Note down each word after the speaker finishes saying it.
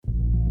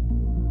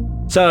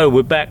So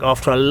we're back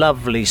after a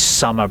lovely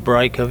summer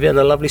break. Have you had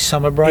a lovely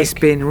summer break? It's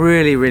been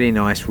really, really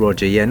nice,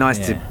 Roger. Yeah, nice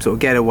to sort of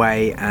get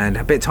away and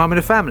have a bit of time with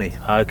the family.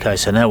 Okay,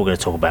 so now we're going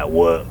to talk about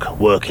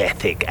work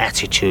ethic,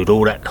 attitude,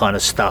 all that kind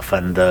of stuff,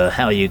 and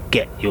how you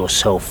get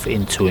yourself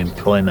into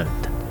employment.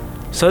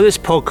 So this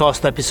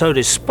podcast episode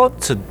is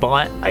sponsored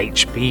by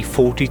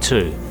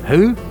HB42.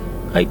 Who?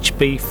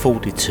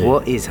 HB42.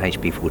 What is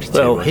HB42?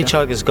 Well, Roger?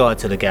 Hitchhiker's Guide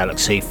to the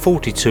Galaxy,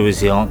 42 is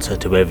the answer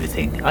to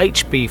everything.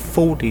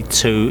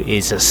 HB42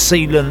 is a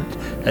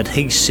sealant,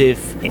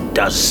 adhesive. It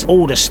does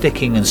all the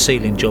sticking and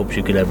sealing jobs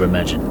you could ever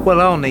imagine. Well,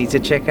 I'll need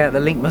to check out the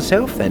link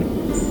myself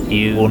then.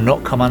 You will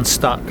not come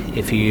unstuck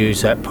if you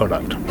use that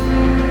product.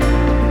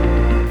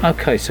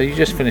 Okay, so you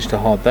just finished a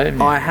hard day,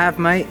 haven't you? I have,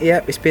 mate.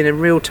 Yep, it's been a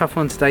real tough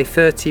one today.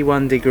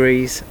 31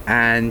 degrees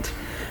and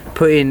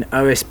putting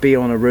OSB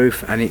on a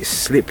roof, and it's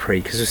slippery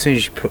because as soon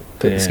as you put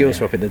the skill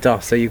swap in the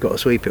dust, so you've got to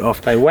sweep it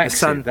off. They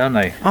wax it, don't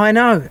they? I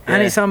know,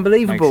 and it's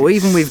unbelievable.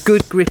 Even with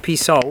good grippy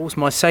soles,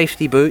 my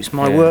safety boots,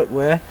 my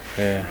workwear,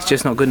 it's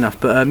just not good enough.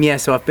 But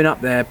so I've been up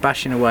there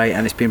bashing away,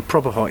 and it's been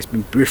proper hot. It's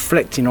been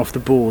reflecting off the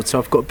board, so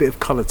I've got a bit of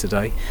colour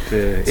today.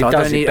 So I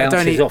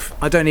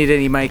don't need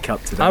any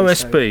makeup today.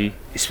 OSB,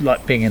 it's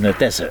like being in a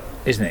desert,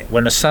 isn't it?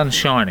 When the sun's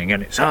shining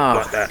and it's up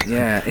like that.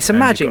 Yeah, it's a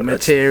magic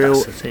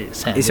material.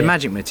 It's a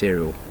magic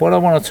material. What I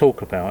want to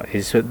talk about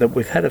is that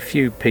we've had a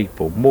few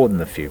people, more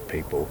than a few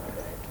people,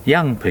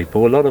 young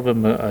people, a lot of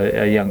them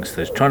are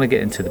youngsters, trying to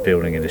get into the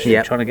building industry,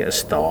 trying to get a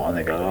start, and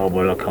they go, oh,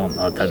 well, I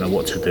don't know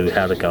what to do,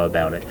 how to go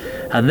about it.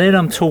 And then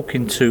I'm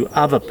talking to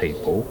other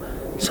people,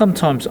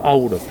 sometimes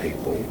older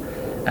people,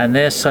 and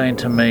they're saying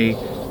to me,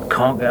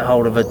 can't get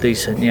hold of a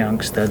decent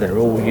youngster, they're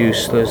all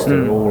useless,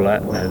 they're all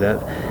that.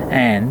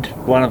 And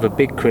one of the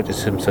big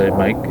criticisms they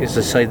make is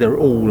to say they're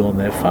all on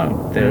their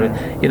phone.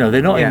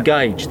 They're not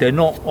engaged, they're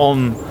not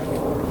on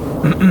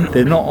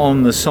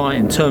the site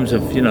in terms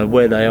of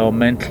where they are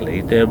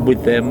mentally. They're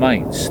with their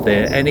mates.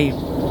 Any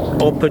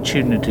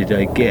opportunity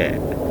they get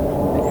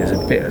is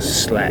a bit of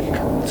slack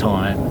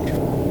time.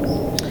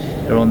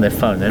 They're on their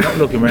phone. They're not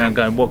looking around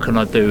going, what can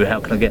I do? How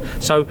can I get?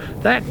 So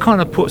that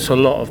kind of puts a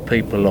lot of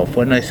people off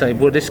when they say,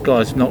 well, this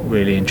guy's not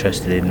really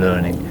interested in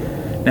learning.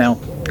 Now,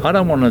 I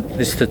don't want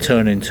this to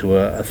turn into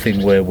a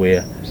thing where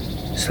we're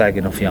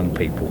slagging off young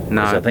people.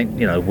 No. Because I think,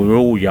 we were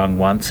all young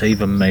once,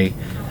 even me,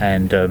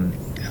 and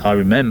I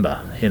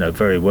remember,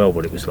 very well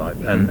what it was like.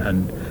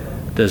 And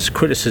there's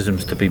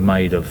criticisms to be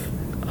made of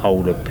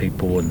older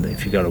people, and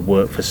if you go to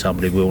work for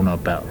somebody, we all know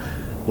about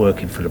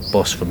working for the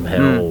boss from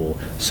hell or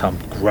some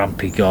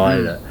grumpy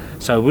guy.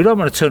 So we don't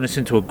want to turn this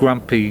into a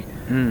grumpy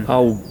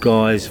old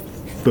guys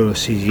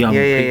versus young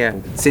people. Yeah.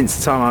 Since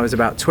the time I was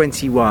about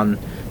 21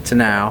 to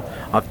now,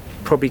 I've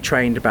probably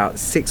trained about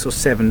 6 or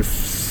 7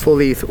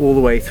 fully all the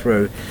way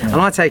through. And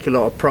I take a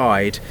lot of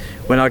pride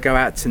when I go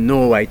out to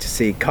Norway to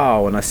see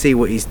Carl and I see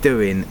what he's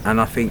doing, and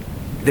I think,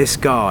 this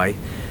guy,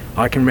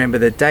 I can remember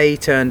the day he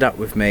turned up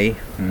with me,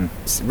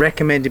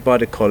 recommended by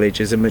the college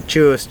as a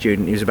mature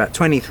student. He was about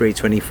 23,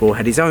 24,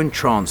 had his own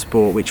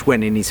transport which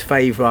went in his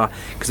favour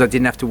because I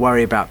didn't have to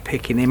worry about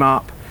picking him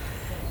up.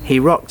 He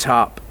rocked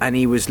up and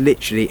he was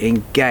literally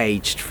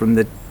engaged from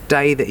the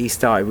day that he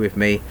started with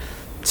me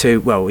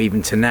to, well,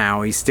 even to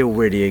now. He's still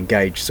really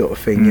engaged, sort of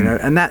thing,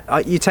 and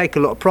that you take a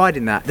lot of pride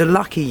in that. The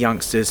lucky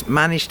youngsters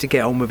manage to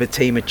get on with a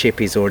team of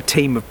chippies or a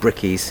team of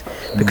brickies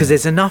because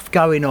there's enough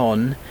going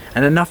on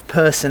and enough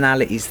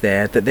personalities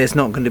there that there's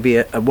not going to be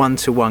a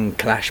one-to-one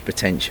clash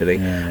potentially.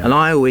 And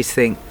I always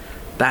think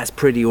that's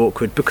pretty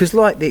awkward because,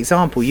 like the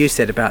example you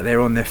said about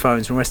they're on their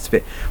phones and the rest of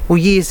it, well,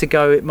 years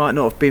ago it might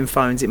not have been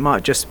phones, it might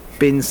have just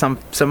been some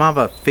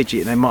other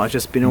fidget. They might have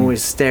just been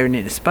always staring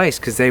into space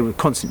because they were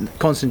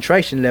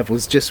concentration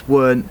levels just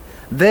weren't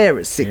there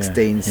at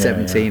 16,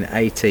 17,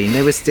 18.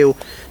 They were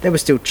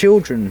still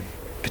children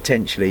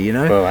potentially,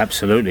 Well,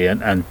 absolutely,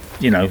 and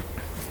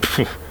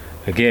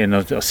again,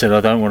 I said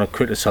I don't want to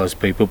criticise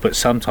people, but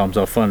sometimes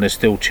I find they're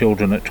still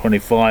children at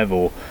 25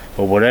 or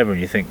whatever, and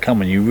you think,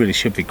 come on, you really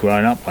should be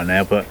grown up by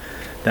now. But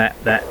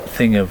that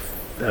thing of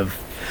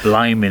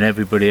blaming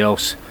everybody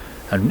else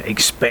and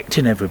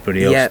expecting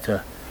everybody else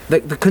to...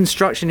 The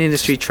Construction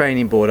Industry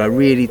Training Board, I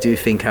really do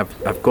think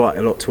I've got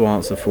a lot to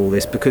answer for all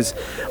this, because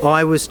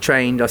I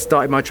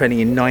started my training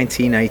in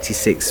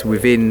 1986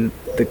 within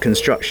the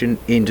Construction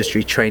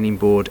Industry Training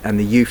Board and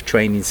the Youth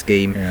Training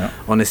Scheme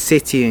on a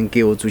city and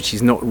guilds which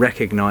is not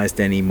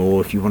recognised anymore.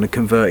 If you want to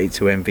convert it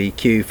to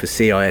MVQ for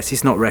CIS,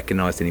 it's not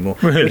recognised anymore,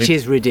 which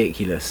is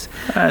ridiculous.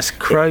 That's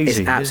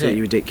crazy. It's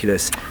absolutely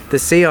ridiculous. The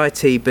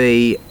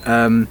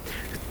CITB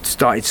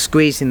started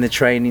squeezing the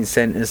training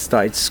centres,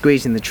 started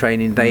squeezing the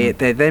training. They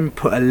then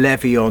put a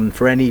levy on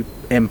for any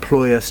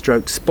employer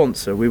stroke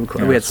sponsor. We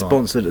had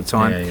sponsor at the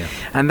time,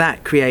 and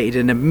that created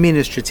an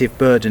administrative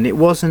burden. It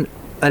wasn't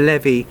a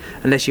levy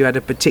unless you had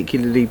a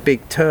particularly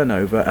big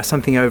turnover,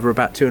 something over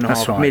about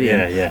 2.5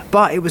 million. Yeah.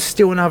 But it was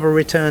still another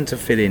return to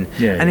fill in.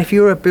 And if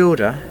you're a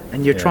builder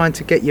and you're trying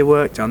to get your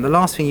work done, the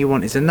last thing you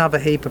want is another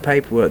heap of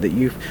paperwork that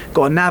you've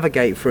got to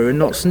navigate through and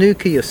not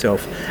snooker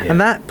yourself.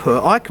 And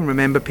I can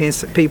remember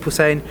people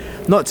saying,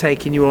 not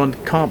taking you on,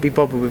 can't be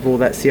bothered with all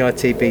that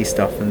CITB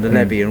stuff and the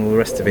levy and all the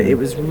rest of it. It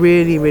was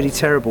really, really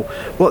terrible.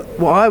 What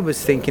I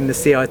was thinking the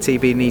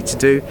CITB need to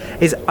do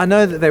is, I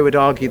know that they would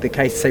argue the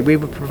case to say we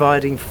were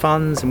providing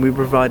funds and we were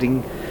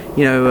providing,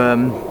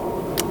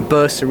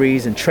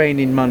 bursaries and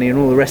training money and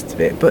all the rest of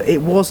it, but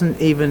it wasn't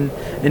even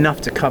enough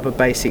to cover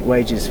basic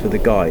wages for the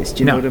guys.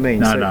 Do you know what I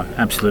mean? No,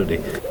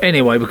 absolutely.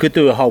 Anyway, we could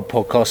do a whole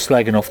podcast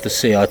slagging off the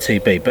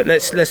CITB, but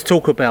let's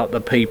talk about the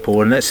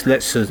people, and let's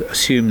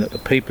assume that the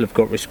people have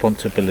got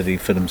responsibility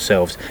for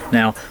themselves.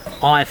 Now,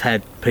 I've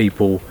had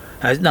people.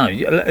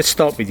 Let's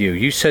start with you.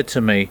 You said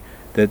to me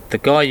that the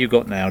guy you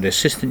got now, the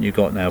assistant you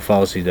got now,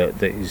 Farsi,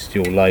 that is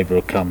your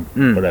labourer come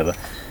whatever.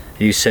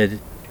 You said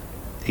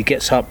he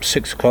gets up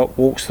 6 o'clock,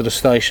 walks to the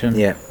station.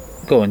 Yeah.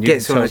 Go on.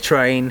 Gets on a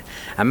train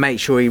and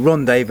makes sure he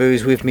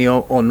rendezvous with me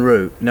en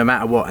route, no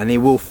matter what, and he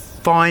will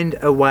find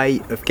a way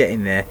of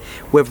getting there,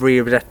 whether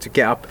he would have to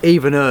get up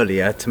even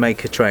earlier to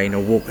make a train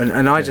or walk.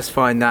 And I just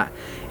find that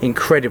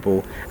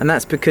incredible, and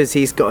that's because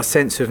he's got a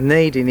sense of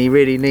need and he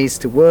really needs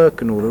to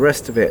work and all the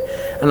rest of it.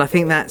 And I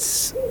think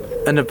that's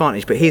an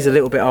advantage, but he's a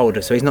little bit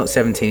older, so he's not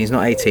 17, he's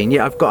not 18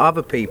 yet. I've got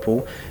other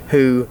people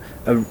who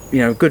are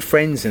good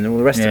friends and all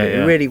the rest of it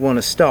who really want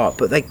to start,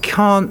 but they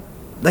can't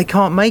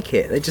make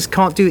it. They just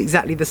can't do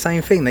exactly the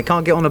same thing. They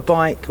can't get on a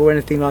bike or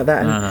anything like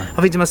that. And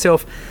I think to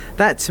myself,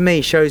 that to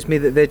me shows me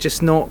that they're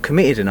just not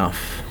committed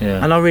enough.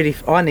 And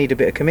I need a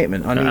bit of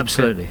commitment.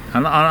 Absolutely.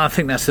 And I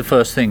think that's the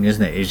first thing,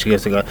 isn't it? Is you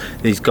have to go,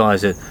 these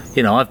guys are,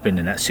 I've been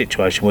in that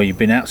situation where you've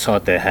been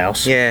outside their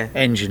house,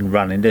 engine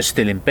running, they're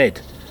still in bed.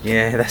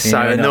 Yeah, that's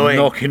so annoying.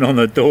 Knocking on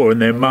the door, and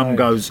their mum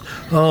goes,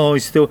 "Oh,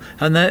 he's still,"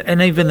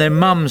 and even their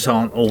mums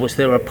aren't always.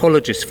 They're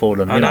apologists for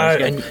them.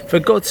 And for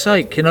God's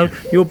sake,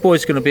 your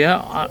boy's going to be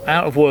out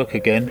of work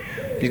again.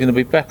 He's going to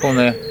be back on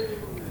there.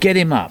 Get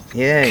him up.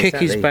 Yeah, kick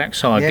his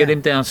backside. Get him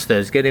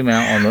downstairs. Get him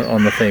out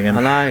on the thing. And,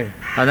 I know.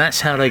 And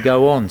that's how they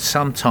go on.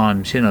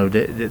 Sometimes,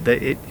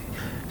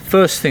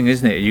 first thing,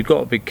 isn't it? You've got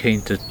to be keen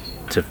to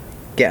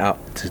get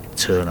up, to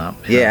turn up.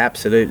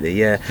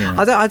 Absolutely. I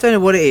don't know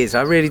what it is.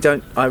 I really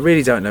don't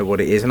know what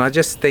it is. And I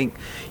just think,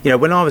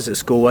 when I was at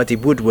school, I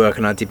did woodwork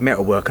and I did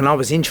metal work, and I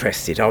was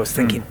interested. I was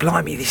thinking,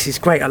 blimey, this is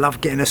great. I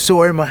love getting a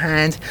saw in my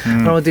hand.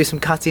 I want to do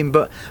some cutting.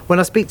 But when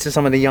I speak to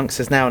some of the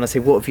youngsters now and I say,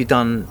 what have you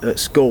done at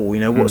school?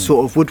 What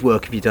sort of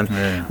woodwork have you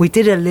done? We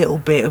did a little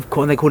bit of,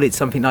 they call it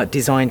something like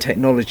design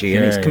technology,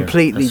 and it's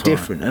completely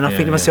different. Right. And I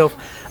think to myself,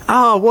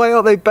 why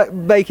aren't they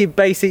making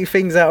basic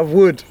things out of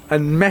wood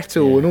and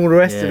metal and all the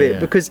rest of it?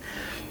 Because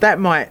that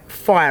might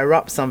fire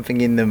up something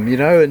in them,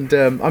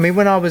 And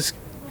when I was...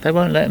 They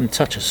won't let them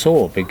touch a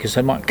saw because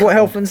they might... What,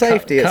 health and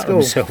safety at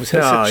school? Themselves.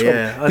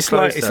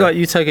 It's like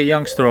you take a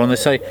youngster on, they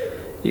say,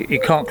 you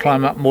can't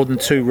climb up more than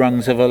 2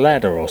 rungs of a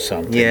ladder or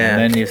something. And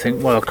then you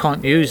think, well, I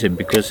can't use him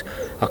because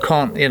I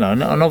can't,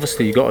 and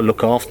obviously you've got to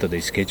look after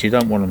these kids. You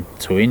don't want them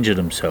to injure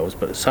themselves,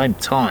 but at the same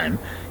time,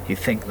 you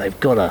think they've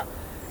got to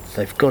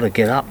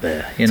get up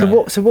there.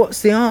 So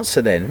what's the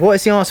answer then? What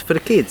is the answer for the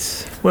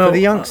kids? For the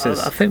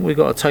youngsters? I think we've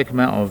got to take them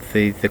out of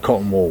the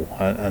cotton wool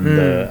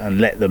and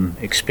let them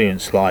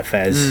experience life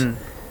as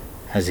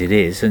it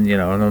is. And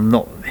and I'm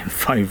not in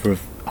favour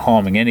of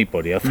harming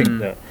anybody. I think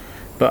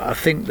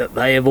that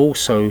they have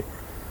also.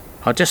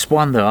 I just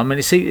wonder.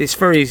 It's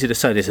very easy to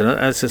say this, and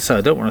as I say,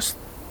 I don't want to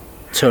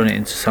turn it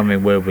into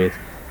something where we're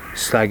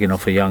slagging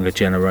off a younger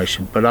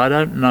generation. But I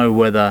don't know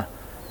whether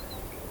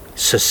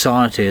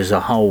society as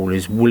a whole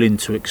is willing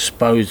to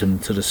expose them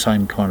to the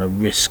same kind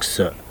of risks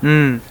that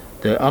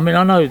I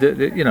know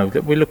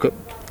that we look at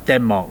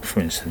Denmark,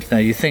 for instance. Now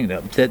you think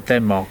that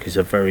Denmark is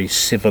a very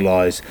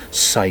civilized,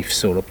 safe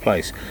sort of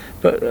place,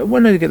 but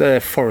when they get their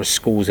forest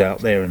schools out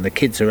there and the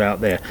kids are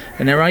out there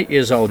and they're 8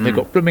 years old and they've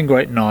got blooming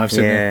great knives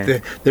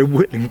and they're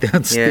whittling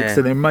down sticks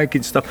and they're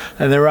making stuff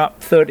and they're up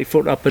 30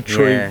 foot up a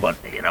tree, but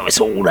it's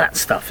all that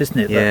stuff, isn't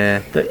it,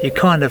 that you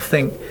kind of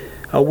think,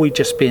 are we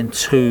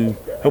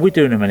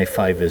doing them any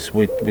favours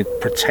with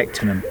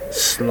protecting them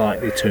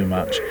slightly too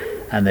much,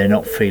 and they're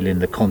not feeling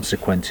the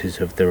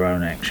consequences of their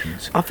own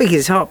actions? I think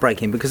it's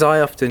heartbreaking because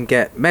I often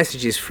get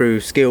messages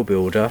through Skill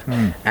Builder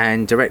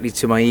and directly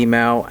to my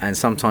email and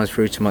sometimes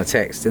through to my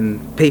text,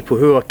 and people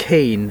who are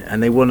keen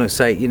and they want to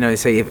say,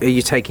 are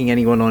you taking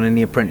anyone on,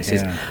 any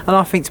apprentices? And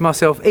I think to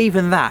myself,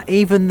 even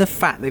the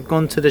fact they've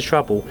gone to the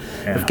trouble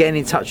of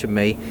getting in touch with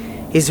me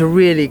is a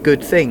really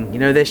good thing.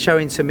 They're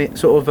showing some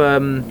sort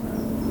of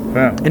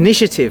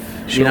initiative,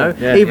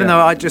 even though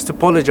I just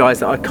apologise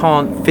that I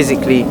can't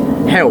physically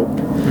help.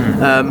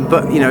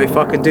 But if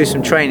I can do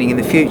some training in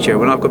the future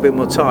when I've got a bit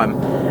more time,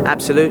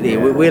 absolutely,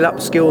 we'll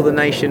upskill the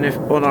nation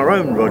on our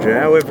own, Roger,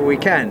 however we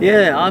can.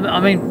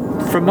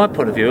 From my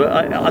point of view,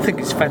 I think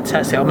it's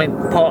fantastic.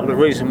 Part of the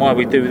reason why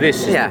we do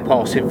this is to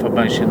pass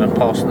information and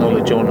pass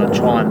knowledge on and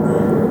try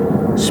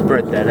and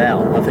spread that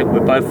out. I think we're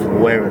both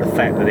aware of the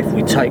fact that if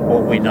we take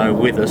what we know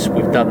with us,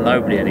 we've done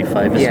nobody any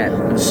favours. Yeah.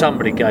 And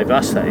somebody gave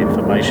us that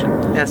information.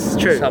 That's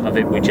true. Some of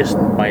it we just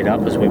made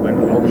up as we went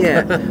along.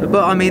 Yeah,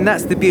 but I mean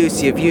that's the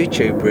beauty of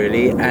YouTube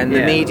really, and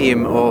the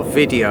medium of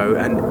video,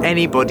 and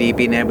anybody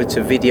being able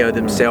to video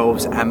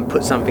themselves and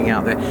put something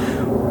out there.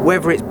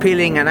 Whether it's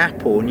peeling an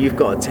apple and you've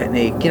got a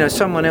technique,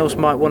 someone else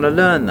might want to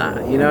learn that.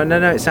 And I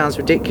know it sounds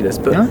ridiculous,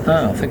 but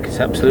no, I think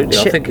it's absolutely.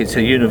 I think it's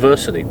a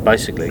university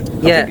basically. I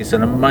think it's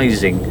an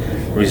amazing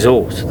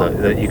resource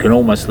that you can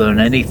almost learn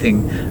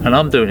anything. And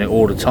I'm doing it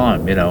all the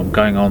time. I'm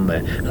going on there,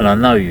 and I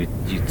know you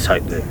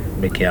take the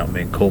mickey out of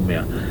me and call me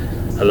a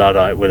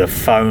Luddite with a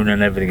phone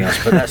and everything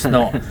else, but that's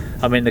not.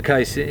 I mean, the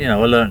case. I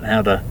learned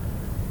how to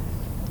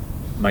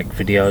make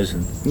videos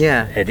and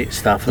edit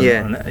stuff,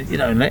 and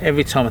and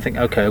every time I think,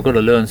 okay, I've got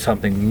to learn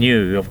something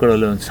new. I've got to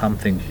learn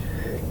something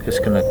that's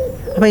going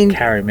to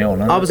carry me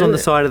on. I was on the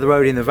side of the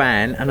road in the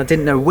van, and I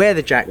didn't know where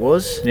the jack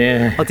was.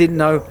 Yeah. I didn't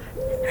know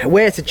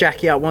where to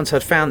jack it up once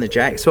I'd found the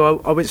jack, so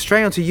I went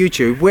straight onto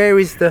YouTube. Where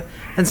is the?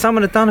 And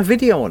someone had done a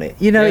video on it.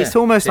 It's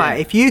almost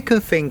like if you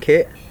can think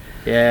it,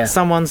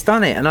 someone's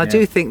done it. And I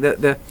do think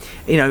that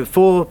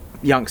for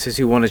youngsters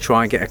who want to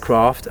try and get a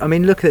craft, I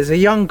mean, look, there's a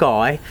young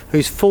guy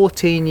who's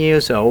 14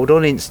 years old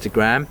on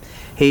Instagram.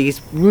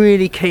 He's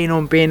really keen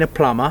on being a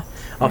plumber.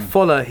 I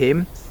follow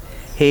him.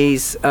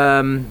 He's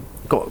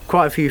got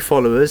quite a few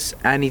followers,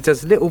 and he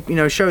does little,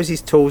 shows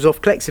his tools off,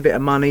 collects a bit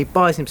of money,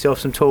 buys himself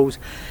some tools,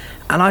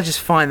 and I just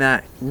find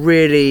that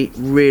really,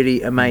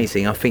 really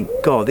amazing. I think,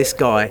 God, this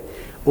guy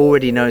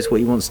already knows what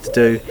he wants to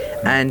do,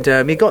 and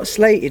he got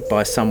slated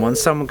by someone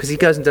because he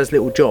goes and does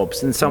little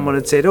jobs, and someone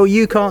had said, oh,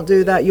 you can't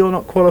do that, you're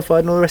not qualified,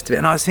 and all the rest of it.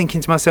 And I was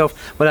thinking to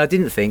myself, well, I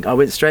didn't think, I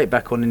went straight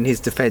back on in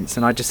his defence,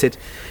 and I just said,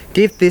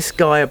 give this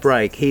guy a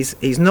break.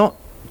 He's not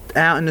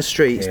out in the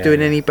streets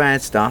doing any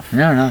bad stuff.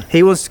 No.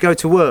 He wants to go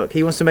to work,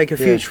 he wants to make a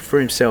future for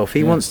himself,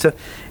 he wants to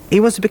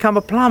become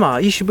a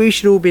plumber. We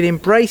should all be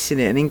embracing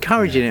it and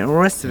encouraging it and all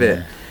the rest of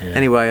it.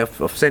 Anyway,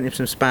 I've sent him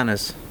some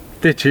spanners.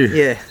 Did you?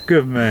 Yeah.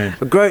 Good man.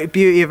 A great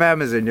beauty of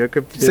Amazon. I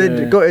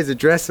got his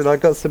address, and I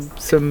got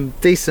some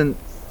decent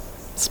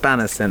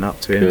spanners sent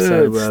up to him.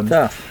 Good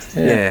stuff.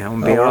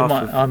 On behalf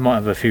I might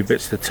have a few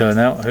bits to turn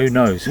out. Who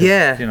knows?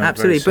 Yeah,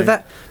 absolutely.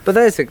 But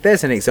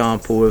there's an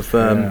example of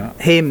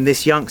him,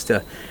 this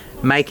youngster,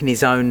 making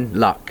his own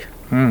luck.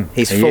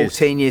 He's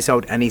 14 years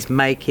old, and he's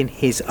making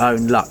his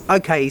own luck.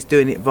 Okay, he's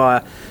doing it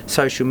via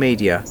social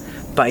media,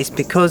 but it's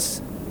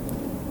because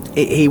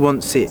he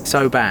wants it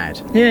so bad.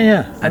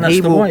 And that's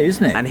the way,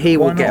 isn't it? And he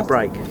will get a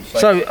break.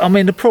 So, I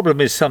mean, the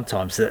problem is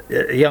sometimes that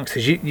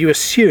youngsters, you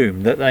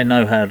assume that they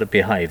know how to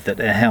behave, that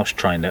they're house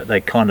trained, that they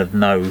kind of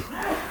know,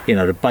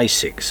 the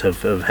basics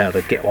of how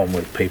to get on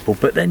with people,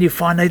 but then you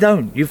find they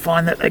don't. You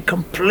find that they're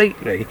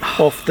completely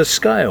off the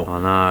scale. I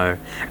know.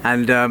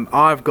 And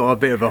I've got a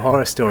bit of a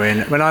horror story,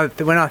 and when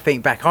I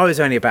think back, I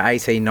was only about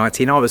 18,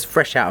 19, I was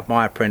fresh out of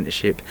my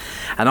apprenticeship,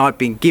 and I'd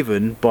been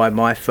given by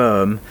my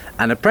firm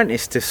an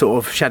apprentice to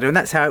sort of shadow, and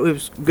that's how it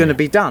was going to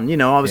be done.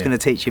 I was going to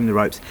teach him the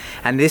ropes.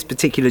 And this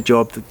particular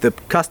job, the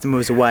customer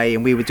was away,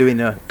 and we were doing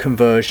a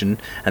conversion,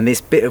 and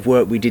this bit of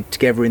work we did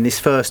together in this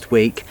first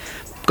week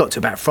got to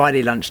about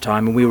Friday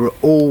lunchtime, and we were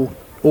all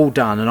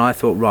done, and I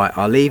thought, right,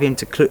 I'll leave him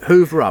to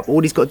hoover up.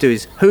 All he's got to do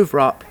is hoover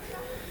up,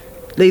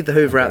 leave the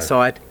hoover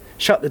outside,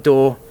 shut the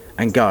door,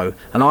 and go.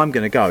 And I'm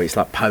going to go. It's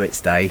like Poets'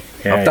 Day.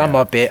 I've done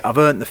my bit, I've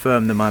earned the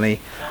firm the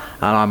money,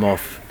 and I'm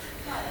off.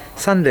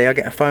 Sunday I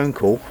get a phone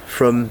call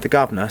from the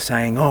governor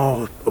saying,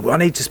 oh, I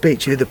need to speak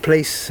to you, the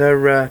police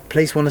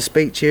want to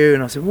speak to you.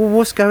 And I said, well,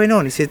 what's going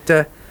on? He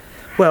said,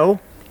 well,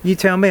 you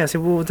tell me. I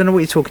said, well, I don't know what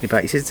you're talking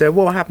about. He said,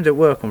 what happened at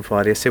work on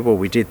Friday? I said, well,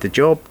 we did the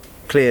job,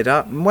 cleared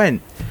up and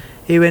went.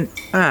 He went,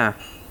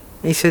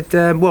 he said,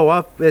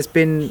 there's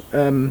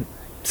been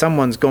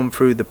someone's gone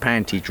through the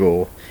panty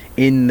drawer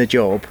in the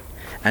job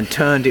and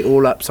turned it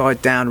all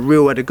upside down,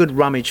 had a good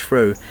rummage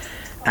through,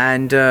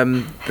 and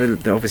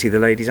obviously the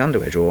lady's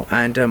underwear drawer,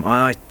 and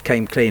I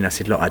came clean. I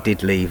said, look, I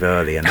did leave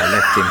early, and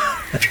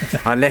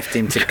I left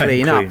him to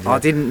clean up. I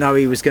didn't know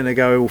he was going to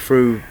go all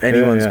through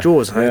anyone's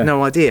drawers. I had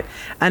no idea.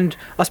 And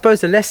I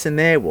suppose the lesson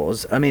there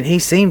was, I mean, he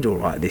seemed all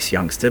right, this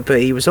youngster, but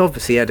he was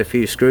obviously had a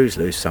few screws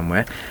loose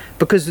somewhere,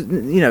 because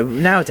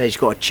nowadays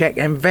you've got to check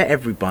and vet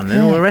everyone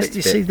and all the rest of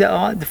it. You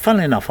see,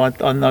 funnily enough,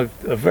 I know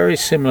a very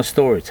similar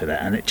story to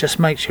that, and it just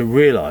makes you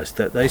realise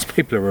that these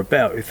people are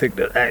about who think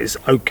that is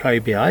okay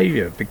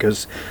behaviour,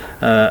 because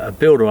a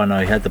builder I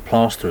know, he had the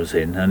plasterers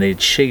in and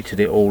he'd sheeted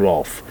it all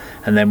off,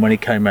 and then when he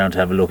came round to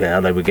have a look at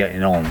how they were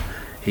getting on,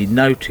 he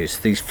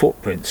noticed these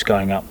footprints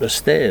going up the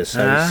stairs. So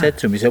he said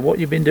to him, he said, what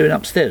have you been doing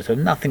upstairs? So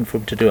nothing for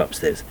him to do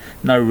upstairs.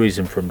 No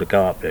reason for him to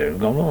go up there and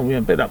go, oh, we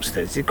haven't been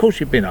upstairs. He said, of course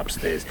you've been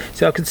upstairs.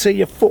 So I can see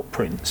your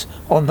footprints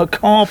on the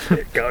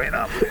carpet going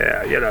up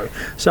there,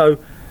 So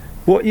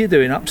what are you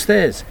doing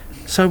upstairs?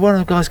 So one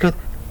of the guys goes,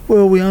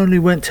 well, we only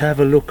went to have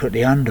a look at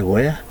the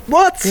underwear.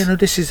 What?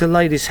 This is a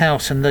lady's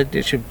house, and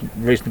she's a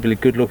reasonably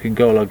good-looking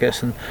girl, I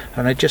guess, and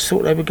they just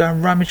thought they would go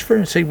and rummage through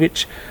and see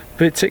which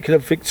particular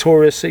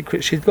Victoria's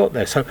Secret she'd got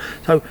there. So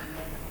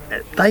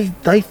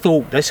they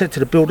thought, they said to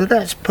the builder,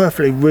 that's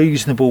perfectly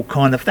reasonable,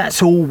 kind of,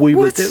 that's all we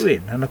were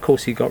doing. And of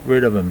course he got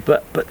rid of them.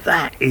 But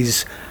that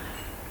is,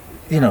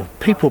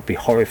 people would be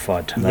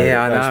horrified to know.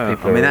 Yeah, I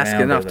know. I mean,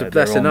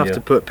 that's enough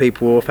to put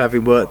people off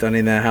having work done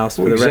in their house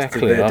for the rest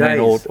of their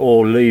days.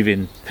 Or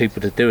leaving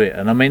people to do it.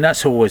 And I mean,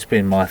 that's always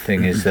been my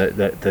thing, is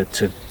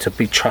that to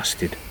be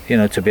trusted.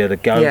 To be able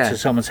to go to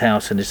someone's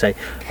house and to say,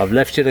 I've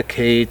left you the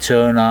key,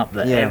 turn up,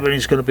 that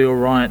everything's going to be all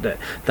right, that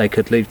they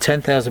could leave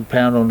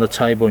 £10,000 on the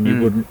table and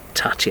you wouldn't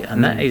touch it.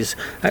 And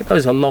that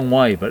goes a long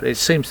way. But it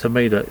seems to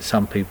me that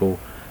some people,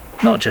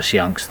 not just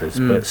youngsters,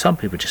 but some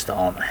people just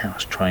aren't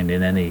house trained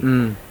in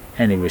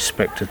any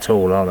respect at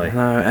all, are they?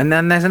 No, and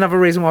then there's another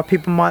reason why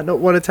people might not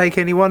want to take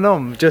anyone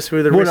on, just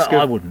with the risk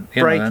of I wouldn't,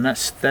 and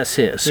that's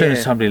it. As soon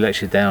as somebody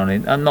lets you down,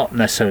 and not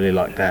necessarily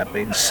like that, but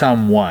in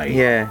some way.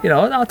 Yeah.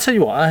 I'll tell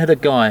you what, I had a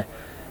guy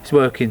who's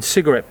working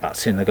cigarette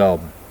butts in the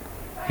garden.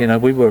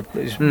 We were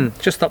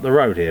just up the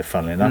road here,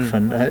 funnily enough,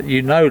 and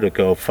the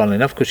girl, funnily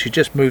enough, because she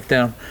just moved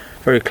down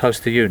very close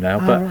to you now.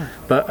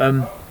 But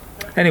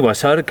anyway,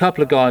 so I had a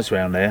couple of guys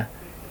around there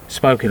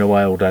smoking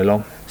away all day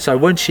long. So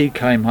when she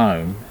came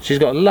home, she's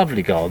got a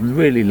lovely garden,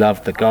 really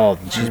loved the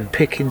garden. She's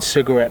picking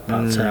cigarette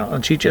butts out,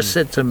 and she just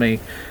said to me,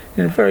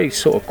 in a very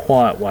sort of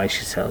quiet way,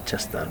 she said, I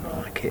just don't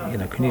like it,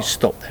 can you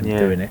stop them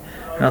doing it?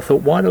 And I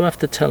thought, why do I have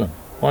to tell them?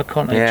 Why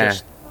can't they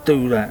just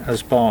do that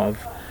as part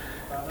of...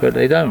 But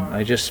they don't,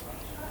 they just,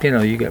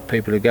 you get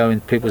people who go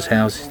in people's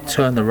houses,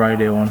 turn the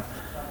radio on,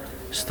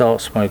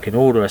 start smoking,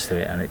 all the rest of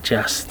it, and it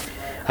just...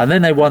 And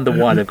then they wonder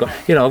why they've got...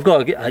 I've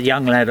got a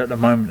young lad at the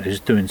moment who's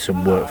doing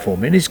some work for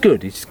me, and he's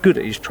good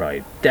at his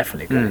trade,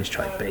 definitely good at his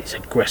trade, but he's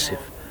aggressive.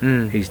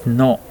 He's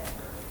not...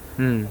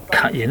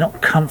 You're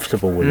not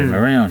comfortable with him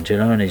around,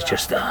 and he's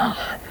just...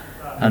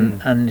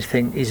 and you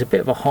think, he's a bit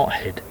of a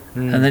hothead.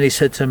 And then he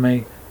said to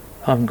me,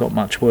 I haven't got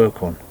much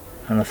work on.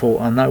 And I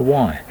thought, I know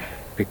why.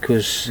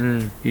 Because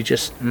you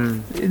just...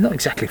 You're not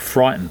exactly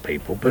frighten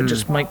people, but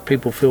just make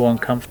people feel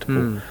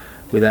uncomfortable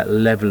with that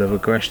level of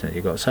aggression that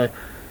you've got. So...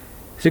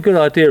 It's a good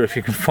idea if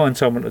you can find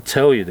someone to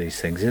tell you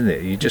these things, isn't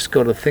it? You just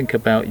got to think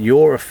about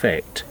your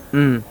effect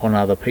on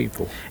other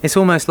people. It's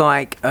almost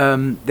like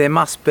there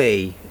must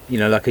be,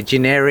 like a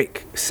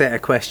generic set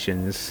of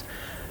questions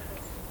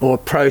or a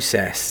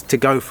process to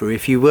go through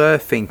if you were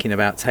thinking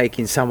about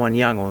taking someone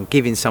young on,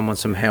 giving someone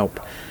some help,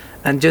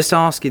 and just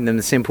asking them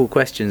the simple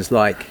questions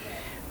like,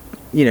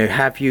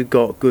 have you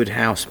got good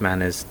house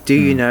manners? Do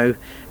you know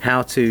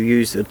how to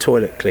use the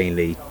toilet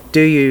cleanly? Do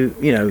you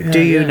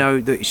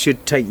know that you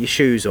should take your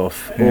shoes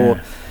off?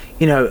 Or,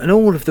 and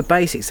all of the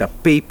basic stuff.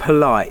 Be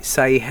polite,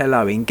 say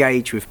hello,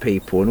 engage with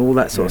people and all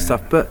that sort of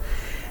stuff. But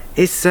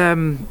it's,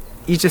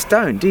 you just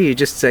don't, do you?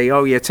 Just say,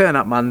 turn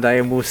up Monday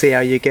and we'll see how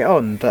you get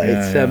on. But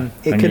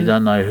you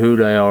don't know who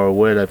they are or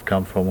where they've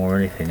come from or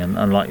anything.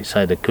 And like you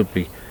say, there could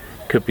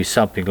be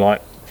something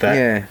like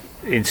that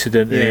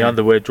incident in the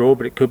underwear drawer,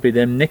 but it could be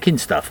them nicking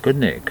stuff,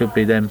 couldn't it? It could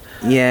be them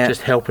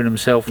just helping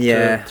themselves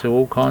to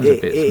all kinds of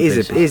bits.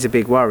 It is a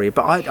big worry,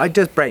 but I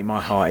just break my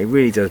heart. It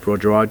really does,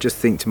 Roger. I just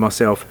think to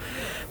myself,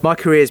 my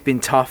career's been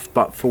tough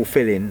but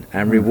fulfilling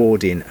and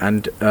rewarding,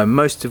 and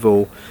most of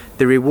all,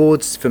 the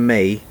rewards for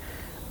me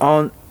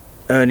aren't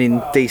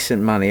earning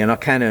decent money, and I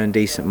can earn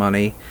decent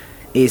money.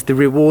 Is the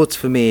rewards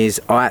for me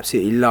is I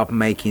absolutely love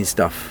making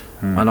stuff,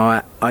 and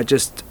I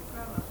just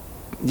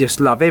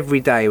love every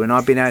day when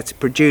I've been able to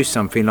produce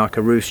something like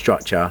a roof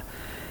structure,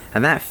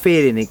 and that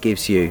feeling it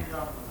gives you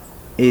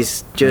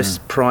is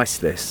just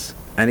priceless.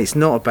 And it's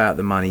not about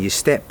the money. You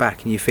step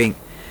back and you think,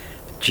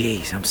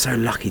 geez, I'm so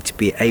lucky to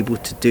be able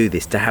to do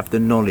this, to have the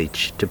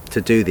knowledge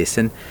to do this.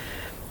 And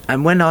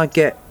when I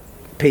get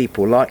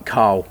people like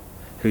Carl,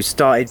 who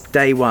started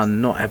day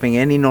one not having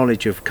any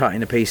knowledge of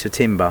cutting a piece of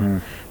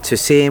timber, to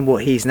seeing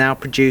what he's now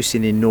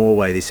producing in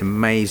Norway, this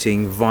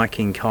amazing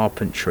Viking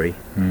carpentry,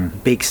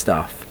 big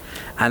stuff.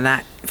 And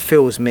that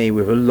fills me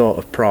with a lot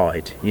of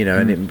pride,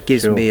 and it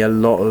gives me a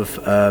lot of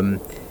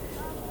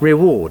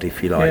reward,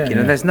 if you like.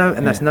 There's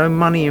no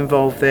money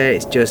involved there.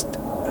 It's just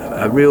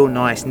a real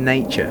nice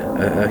nature,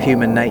 a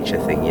human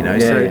nature thing,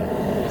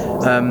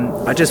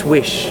 I just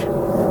wish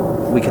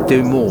we could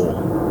do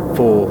more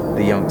for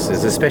the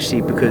youngsters,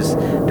 especially because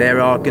there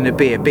are going to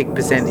be a big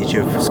percentage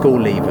of school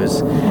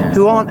leavers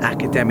who aren't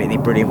academically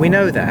brilliant. We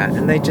know that,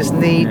 and they just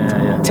need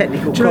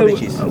technical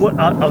colleges.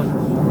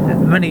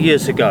 Many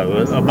years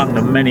ago, among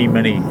the many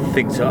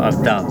things that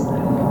I've done,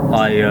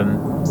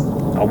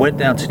 I went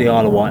down to the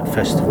Isle of Wight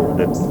festival,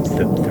 the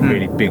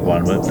really big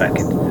one back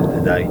in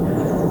the day,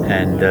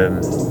 and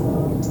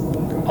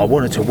I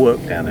wanted to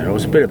work down there. I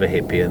was a bit of a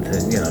hippie,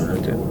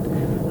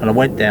 and I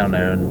went down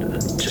there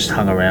and just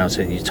hung around,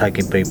 said, "You're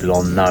taking people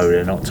on?" No,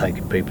 they're not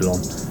taking people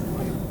on.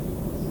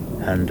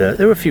 And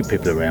there were a few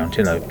people around,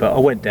 but I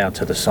went down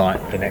to the site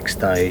the next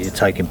day. "You're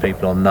taking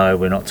people on?" "No,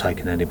 we're not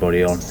taking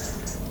anybody on."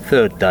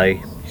 Third day,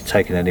 "You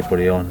taking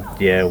anybody on?"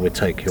 "Yeah, we'll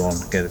take you on."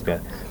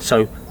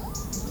 So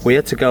we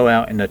had to go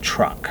out in a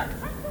truck,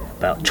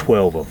 about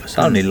 12 of us,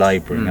 only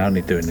labouring,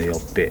 only doing the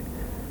odd bit,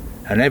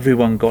 and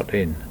everyone got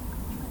in,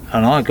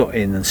 and I got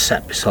in and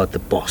sat beside the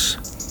boss,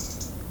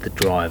 the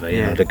driver, you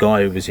Yeah. know, the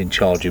guy who was in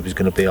charge, who was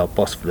going to be our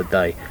boss for the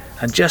day,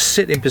 and just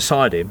sitting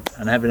beside him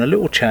and having a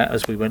little chat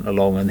as we went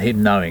along, and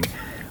him knowing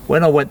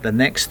when I went the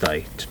next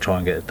day to try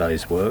and get a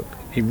day's work,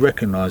 he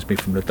recognised me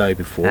from the day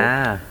before.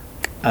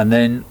 And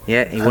then,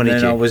 Yeah, he wanted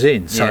then you. I was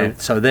in. So Yeah.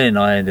 so then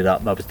I ended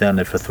up, I was down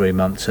there for 3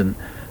 months and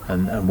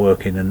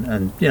working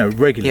and you know,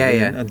 regularly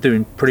Yeah. and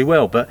doing pretty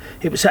well. But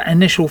it was that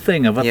initial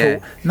thing of I Yeah.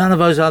 thought none of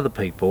those other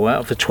people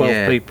out of the 12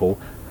 Yeah. people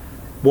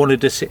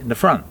wanted to sit in the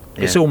front.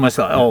 It's Yeah. almost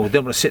like, oh, they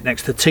want to sit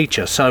next to the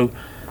teacher. So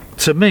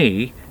to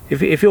me,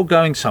 if you're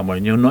going somewhere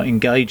and you're not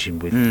engaging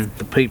with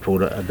the people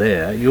that are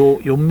there,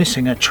 you're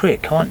missing a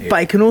trick, aren't you?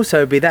 But it can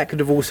also be, that could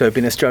have also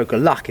been a stroke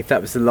of luck if that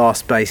was the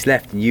last space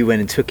left and you went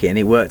and took it and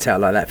it worked out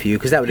like that for you,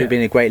 because that would have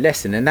been a great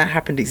lesson. And that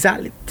happened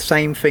exactly the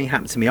same thing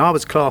happened to me. I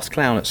was class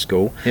clown at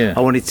school. Yeah. I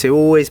wanted to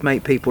always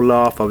make people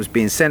laugh. I was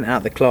being sent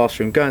out the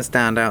classroom, go and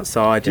stand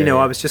outside. You know,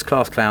 Yeah. I was just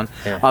class clown.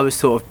 Yeah. I was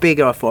sort of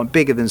bigger. I thought I'm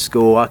bigger than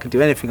school. I can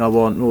do anything I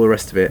want and all the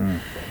rest of it.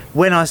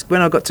 When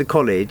I got to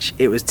college,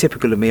 it was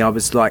typical of me. I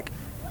was like,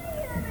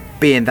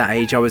 being that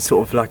age, I was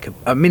sort of like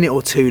a minute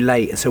or two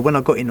late, and so when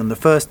I got in on the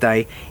first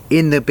day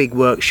in the big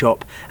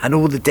workshop and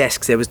all the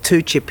desks, there was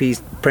 2 chippy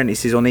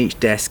apprentices on each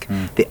desk.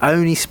 The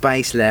only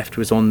space left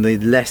was on the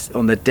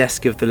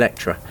desk of the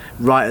lecturer,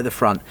 right at the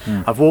front.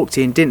 I've walked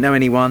in, didn't know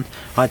anyone.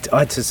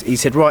 He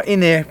said, right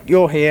in there,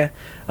 you're here,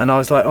 and I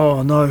was like,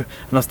 oh no,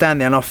 and I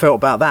stand there and I felt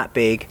about that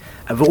big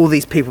of all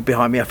these people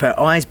behind me. I felt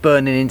eyes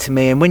burning into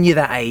me, and when you're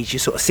that age, you're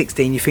sort of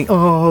 16, you think,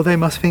 oh, they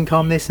must think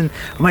I'm this, and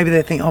maybe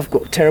they think I've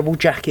got a terrible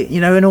jacket,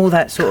 you know, and all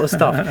that sort of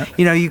stuff.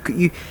 You know,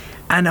 you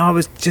and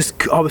I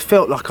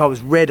felt like I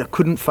was red. I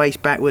couldn't face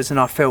backwards, and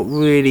I felt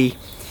really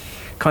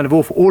kind of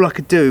awful. All I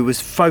could do was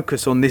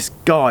focus on this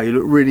guy who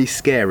looked really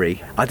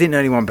scary. I didn't know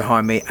anyone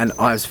behind me, and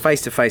I was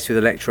face to face with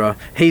the lecturer.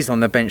 He's on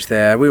the bench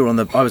there. I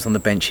was on the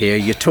bench here.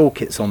 Your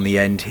toolkit's on the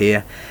end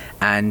here.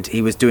 And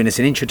he was doing us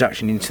an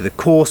introduction into the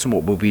course and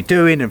what we'll be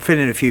doing and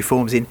filling a few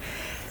forms in.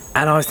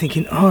 And I was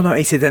thinking, oh no,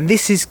 he said, and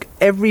this is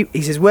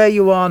he says, where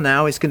you are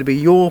now is going to be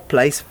your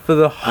place for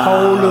the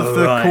whole of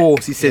the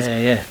course. He says,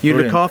 you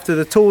Brilliant. look after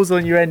the tools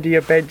on your end of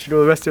your bench and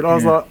all the rest of it. I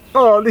was like,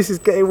 oh, this is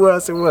getting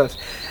worse and worse.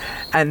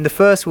 And the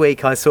first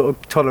week I sort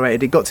of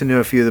tolerated it, got to know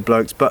a few of the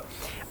blokes, but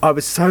I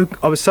was so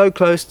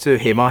close to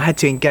him. I had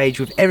to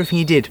engage with everything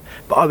he did,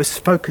 but I was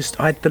focused.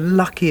 I had the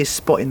luckiest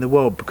spot in the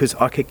world because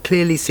I could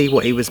clearly see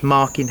what he was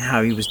marking,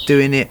 how he was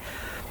doing it.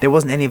 There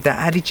wasn't any of that.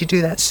 How did you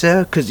do that,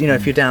 sir? Because, you know,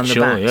 if you're down the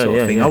back sort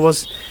of thing. Yeah.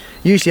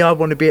 Usually I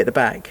want to be at the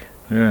back.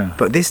 Yeah.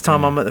 But this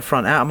time I'm at the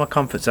front, out of my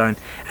comfort zone,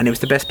 and it was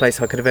the best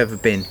place I could have ever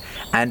been.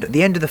 And at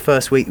the end of the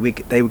first week,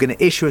 they were going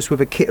to issue us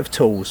with a kit of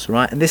tools,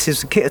 right? And this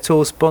is a kit of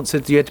tools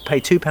sponsored. You had to pay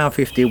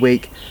 £2.50 a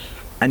week,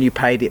 and you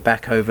paid it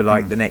back over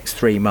like the next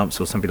 3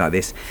 months or something like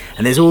this.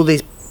 And there's all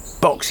these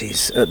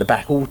boxes at the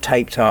back, all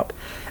taped up.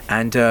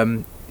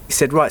 And he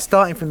said, right,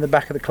 starting from the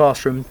back of the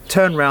classroom,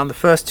 turn round, the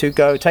first 2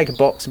 go, take a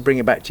box and bring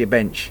it back to your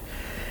bench.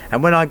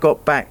 And when I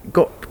got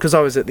because I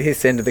was at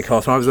this end of the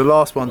classroom, I was the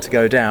last one to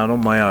go down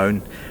on my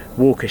own,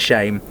 walk of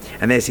shame,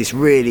 and there's this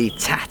really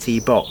tatty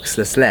box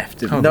that's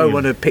left. No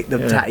one had picked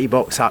the tatty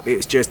box up. It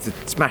was just a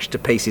smashed to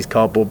pieces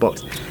cardboard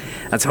box.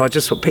 And so I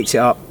just sort of picked it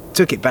up,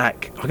 took it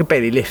back. I could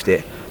barely lift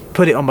it,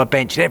 put it on my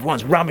bench, and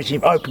everyone's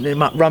opening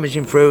them up,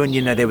 rummaging through. And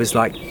you know, there was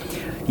like,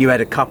 you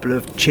had a couple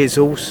of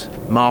chisels,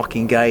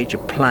 marking gauge, a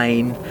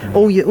plane,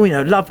 all you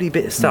know, lovely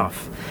bit of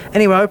stuff.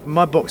 Anyway, I opened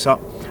my box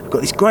up. I've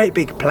got this great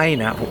big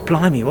plane out. Well,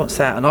 blimey, what's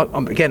that? And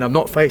I'm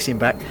not facing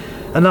back.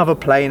 Another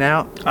plane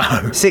out,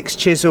 6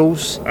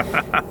 chisels,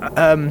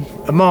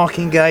 a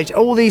marking gauge,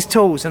 all these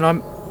tools.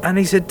 And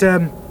he said,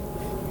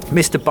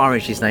 Mr.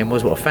 Burridge, his name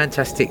was, what a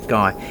fantastic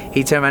guy.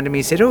 He turned around to me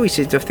and said, I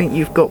think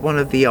you've got one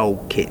of the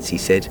old kits, he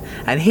said.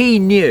 And he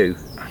knew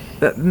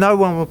that no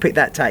one will pick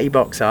that tatty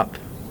box up.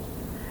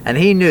 And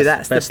he knew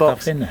that's the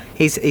box. In there.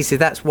 He said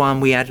that's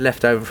one we had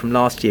left over from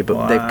last year,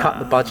 but they've cut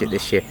the budget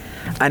this year.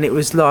 And it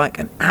was like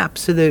an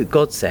absolute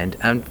godsend.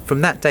 And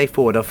from that day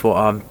forward, I thought,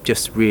 I'm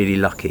just really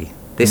lucky.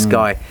 This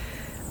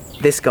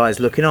guy's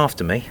looking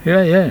after me.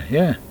 Yeah.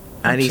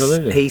 And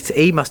Absolutely.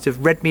 he must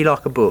have read me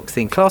like a book,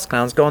 thinking, class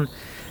clown's gone,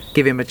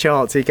 give him a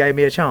chance. He gave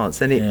me a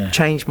chance, and it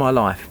changed my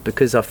life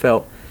because I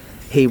felt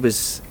he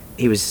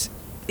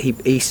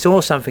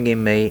saw something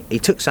in me. He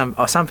took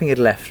something had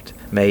left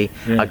me.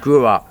 I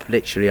grew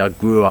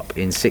up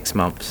in 6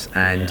 months,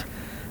 and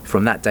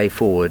from that day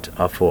forward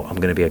I thought, I'm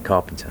going to be a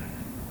carpenter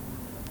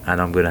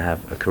and I'm going to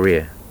have a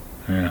career.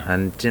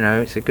 And you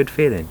know, it's a good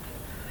feeling.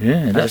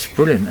 That's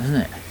brilliant, isn't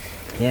it?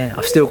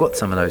 I've still got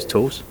some of those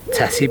tools.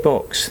 Tatty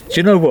box. Do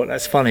you know what?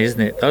 That's funny, isn't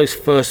it? Those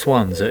first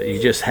ones that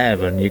you just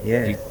have, and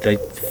they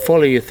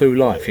follow you through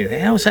life. You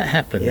think, how's that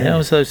happened?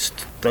 How's those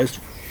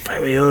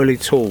very early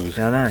tools?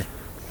 I know.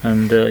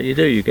 And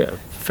you get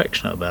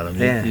affectionate about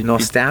them. You're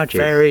nostalgic.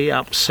 Very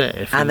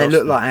upset. And they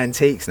look like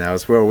antiques now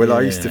as well. Well,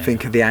 I used to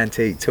think of the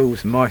antique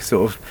tools. My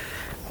sort of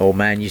old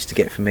man used to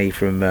get for me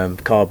from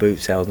car boot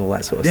sales and all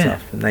that sort of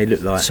stuff. And they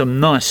look like some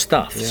nice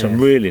stuff.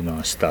 Some really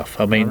nice stuff.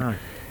 I mean,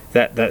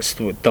 that's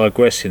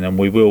digressing, and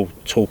we will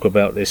talk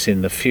about this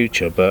in the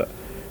future. But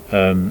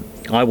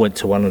I went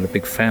to one of the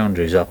big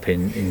foundries up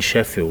in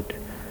Sheffield,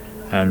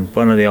 and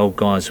one of the old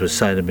guys was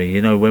saying to me,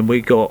 you know, when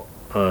we got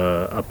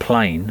a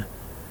plane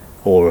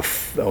or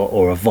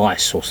a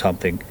vice or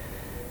something,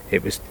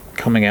 it was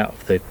coming out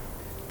of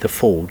the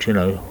forge, you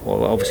know,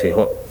 or obviously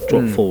hot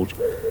drop forge.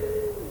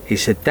 He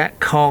said that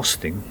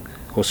casting,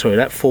 or sorry,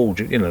 that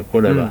forge, you know,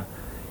 whatever.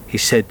 He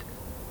said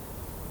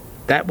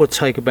that would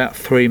take about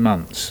 3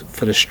 months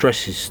for the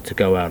stresses to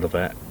go out of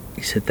that.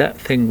 He said that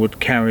thing would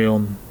carry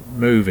on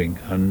moving,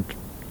 and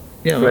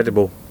you know,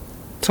 Incredible.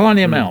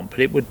 tiny amount, but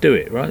it would do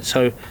it, right?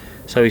 So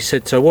he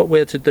said, so what we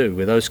had to do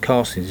with those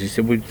castings, he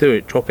said, we'd do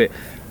it, drop it,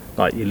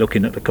 like you're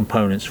looking at the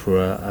components for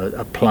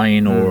a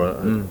plane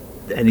or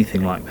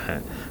anything like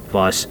that,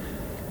 vice,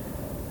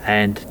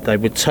 and they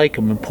would take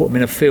them and put them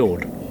in a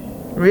field.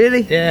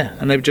 Really? Yeah,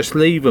 and they would just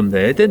leave them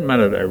there. It didn't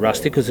matter that they're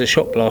rusty because they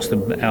shot blast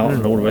them out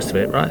and all the rest of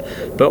it, right?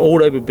 But all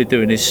they would be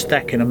doing is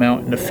stacking them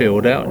out in the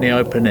field, out in the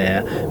open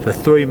air, for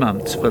 3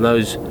 months for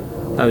those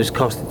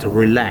castings to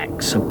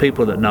relax. And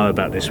people that know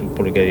about this will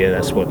probably go, yeah,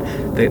 that's what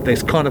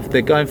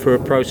they're going through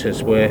a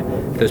process where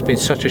there's been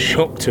such a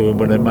shock to them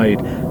when they're made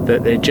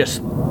that they're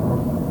just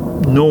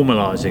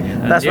normalising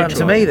it. That's what happened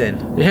to me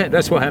then. Yeah,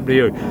 that's what happened to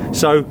you.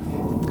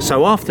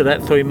 So after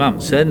that 3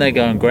 months, then they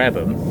go and grab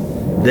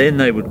them, then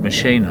they would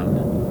machine them,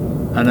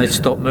 and they'd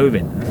stop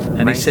moving.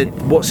 And he said,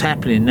 what's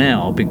happening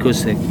now,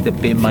 because they're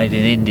being made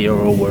in India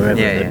or wherever,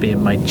 they're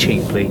being made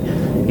cheaply,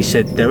 he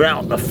said they're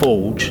out the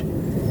forge,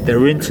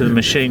 they're into the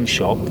machine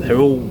shop, they're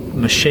all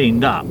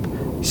machined up.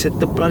 He said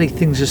the bloody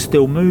things are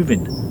still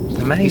moving.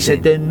 Amazing. He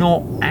said they're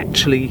not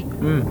actually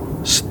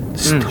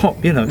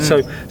stop, you know.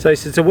 So he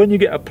said, so when you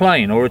get a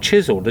plane or a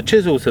chisel, the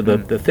chisels are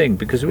the thing,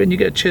 because when you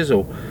get a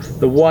chisel,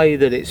 the way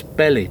that it's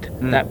bellied,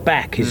 that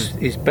back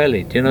is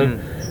bellied, you know.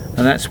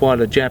 And that's why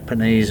the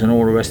Japanese and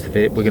all the rest of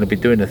it, we're going to be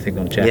doing a thing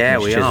on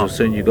Japanese chisels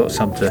soon. You've got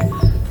some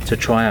to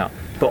try out.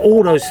 But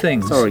all those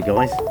things. Sorry,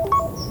 guys.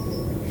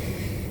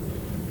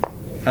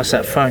 That's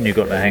that phone you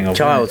got to hang on.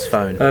 Child's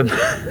phone.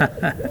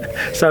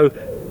 So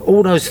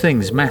all those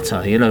things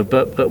matter, you know.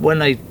 But when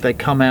they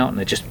come out and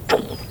they're just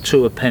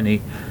to a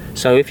penny.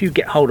 So if you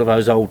get hold of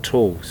those old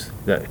tools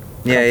that come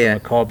from a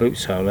car boot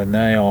sale, and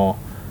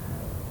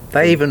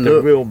they even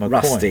look real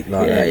rustic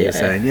like that, you're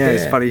saying. Yeah,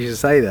 it's funny you should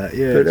say that.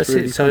 Yeah, but that's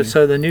really it.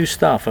 So the new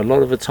stuff, a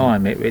lot of the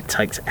time, it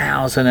takes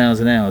hours and hours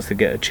and hours to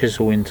get a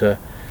chisel into.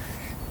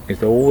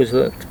 There's always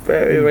a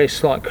very, very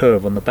slight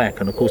curve on the back,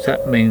 and of course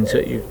that means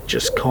that you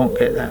just can't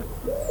get that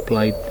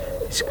blade.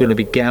 It's going to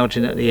be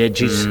gouging at the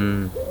edges,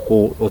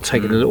 or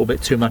taking a little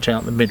bit too much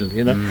out in the middle.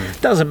 You know,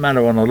 doesn't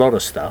matter on a lot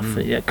of stuff.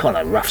 Yeah, kind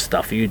of rough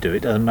stuff you do.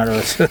 It doesn't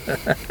matter.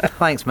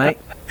 Thanks, mate.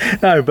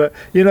 No, but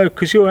you know,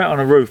 because you're out on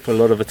a roof a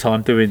lot of the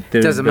time doing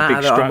doesn't the matter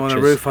big that structures. I'm on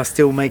a roof. I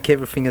still make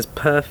everything as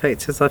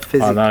perfect as I physically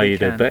can. I know you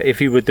do, but if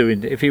you were in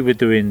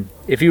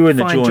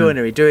the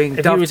joinery, doing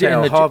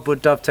dovetail,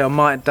 hardwood dovetail,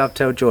 mite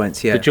dovetail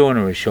joints, the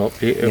joinery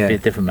shop, it would be a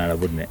different matter,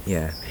 wouldn't it?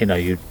 Yeah. You know,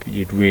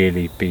 you'd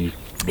really be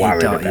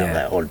worried about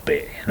that odd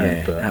bit. You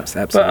know,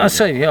 absolutely. But I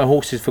say, you know,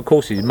 horses for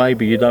courses.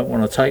 Maybe you don't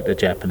want to take the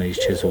Japanese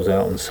chisels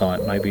out on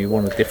site. Maybe you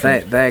want a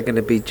different. They're going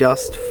to be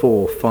just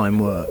for fine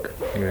work.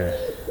 Yeah.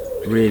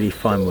 Really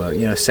fine work,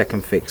 you know,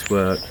 second fix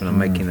work when I'm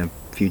making a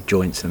few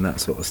joints and that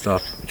sort of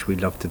stuff, which we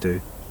love to do.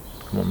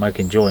 What,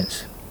 making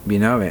joints? You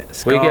know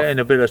it. We get in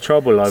a bit of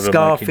trouble over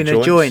scarf making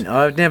in joints. A joint.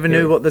 I never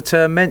knew what the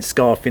term meant,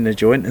 scarf in a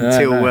joint,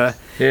 until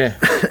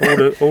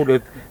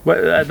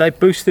well, they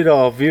boosted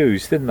our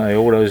views, didn't they?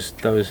 All those.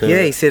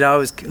 He said I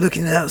was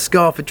looking at that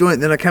scarf a joint,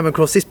 then I came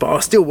across this, but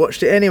I still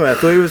watched it anyway. I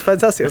thought it was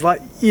fantastic. I was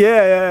like,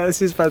 yeah,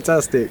 this is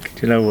fantastic.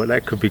 Do you know what?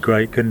 That could be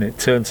great, couldn't it?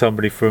 Turn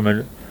somebody from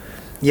a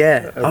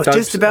I was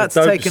just about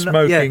to take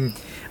smoking.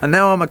 And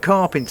now I'm a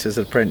carpenter's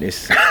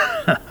apprentice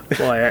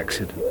by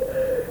accident.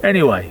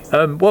 Anyway,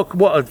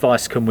 what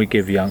advice can we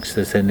give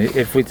youngsters then?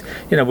 If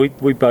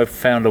we both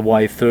found a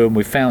way through, and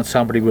we found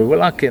somebody, we were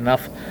lucky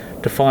enough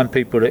to find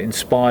people that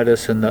inspired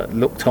us and that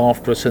looked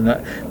after us and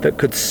that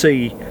could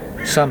see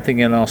something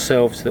in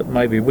ourselves that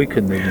maybe we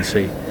couldn't even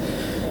see.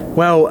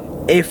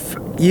 Well, if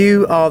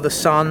you are the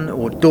son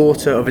or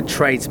daughter of a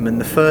tradesman,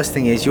 the first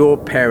thing is your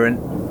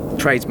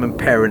tradesman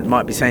parent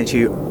might be saying to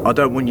you, I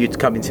don't want you to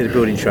come into the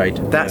building trade.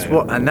 That's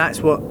what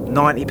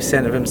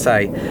 90% of them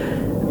say.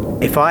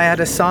 If I had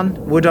a son,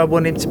 would I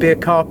want him to be a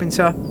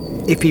carpenter?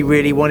 If he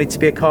really wanted to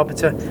be a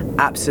carpenter,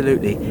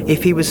 absolutely.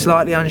 If he was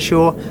slightly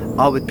unsure,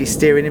 I would be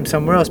steering him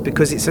somewhere else,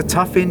 because it's a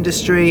tough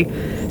industry.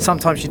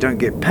 Sometimes you don't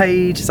get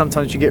paid,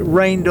 sometimes you get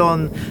rained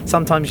on,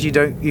 sometimes you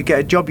get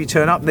a job, you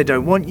turn up, they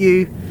don't want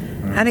you.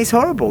 And it's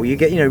horrible. You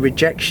get,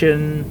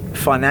 rejection,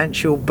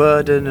 financial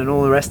burden, and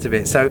all the rest of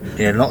it. So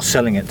yeah, not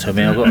selling it to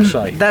me, I've got to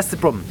say. That's the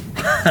problem.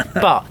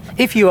 But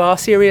if you are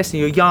serious and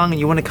you're young and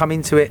you want to come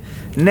into it,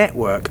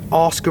 network,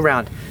 ask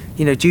around.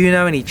 Do you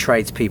know any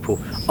tradespeople?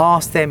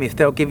 Ask them if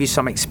they'll give you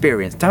some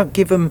experience.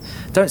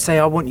 Don't say,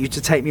 I want you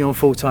to take me on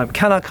full time.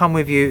 Can I come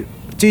with you?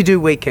 Do you do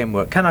weekend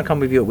work? Can I come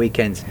with you at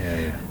weekends?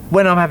 Yeah.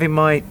 When I'm having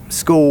my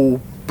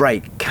school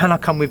break. Can I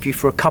come with you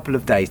for a couple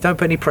of days? Don't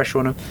put any pressure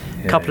on them.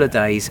 A couple of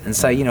days, and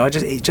say, I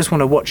just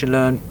want to watch and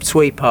learn,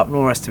 sweep up, and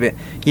all the rest of it.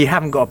 You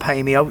haven't got to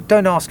pay me.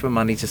 Don't ask for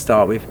money to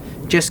start with.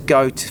 Just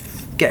go to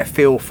get a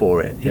feel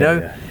for it,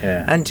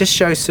 and just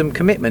show some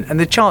commitment.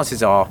 And the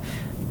chances are,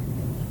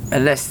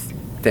 unless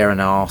they're an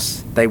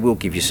arse, they will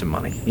give you some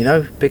money,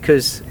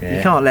 because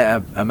you can't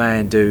let a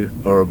man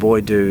or a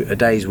boy do a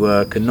day's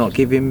work and not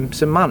give him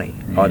some money.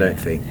 I don't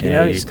think. You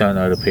don't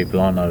know the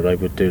people I know, they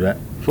would do that.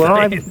 Well,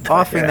 I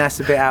think that's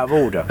a bit out of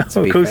order.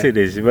 Of course it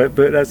is, but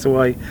that's the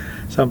way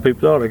some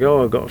people are. They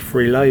go, I've got a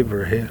free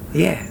labourer here.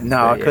 Yeah,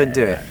 no, I couldn't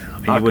do it. I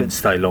mean, you wouldn't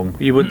stay long.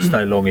 You wouldn't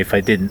stay long if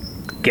they didn't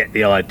get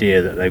the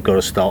idea that they've got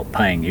to start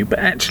paying you. But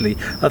actually,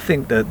 I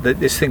think that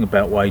this thing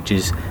about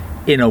wages,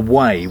 in a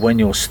way, when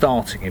you're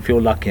starting, if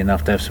you're lucky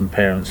enough to have some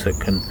parents that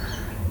can,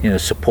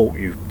 support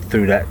you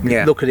through that,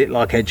 look at it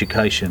like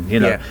education,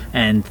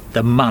 and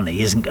the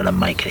money isn't going to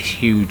make a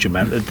huge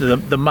amount.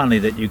 The money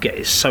that you get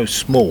is so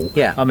small.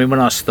 Yeah. I mean, when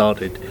I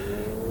started,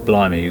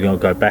 blimey, you're going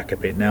to go back a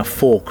bit now,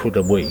 £4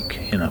 a week,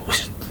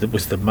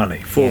 was the money,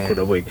 £4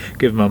 a week.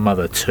 Give my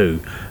mother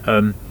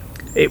 £2.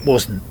 It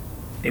wasn't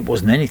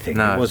anything.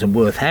 No. It wasn't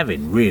worth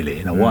having, really,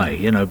 in a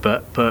way,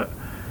 but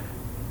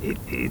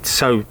it's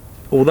so.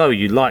 Although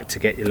you like to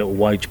get your little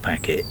wage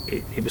packet,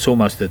 it was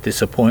almost a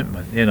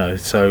disappointment,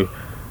 so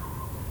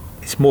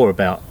it's more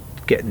about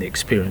getting the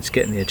experience,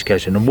 getting the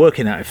education, and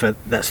working out if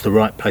that's the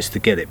right place to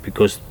get it,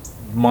 because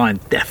mine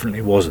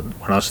definitely wasn't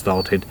when I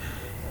started.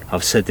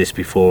 I've said this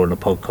before on a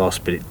podcast,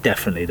 but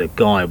the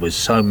guy was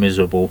so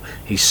miserable.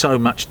 He so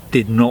much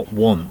did not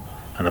want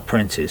an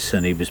apprentice,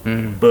 and he was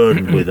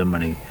burdened with them,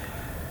 and he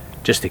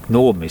just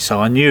ignored me. So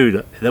I knew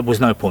that there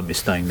was no point in me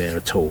staying there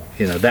at all.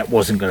 That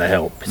wasn't going to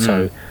help.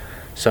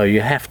 So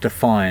you have to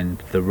find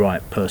the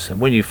right person.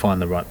 When you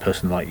find the right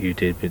person, like you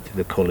did with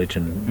the college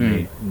and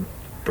the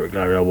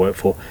bricklayer I worked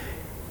for,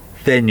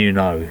 then you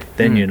know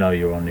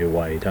you're on your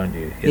way, don't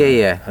you?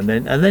 And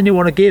then you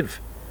want to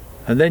give,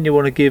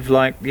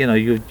 like you're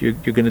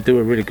going to do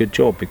a really good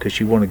job, because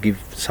you want to give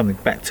something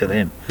back to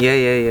them.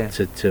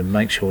 To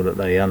make sure that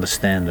they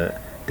understand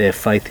that their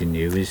faith in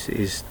you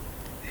is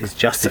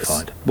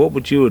justified. What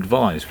would you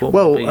advise?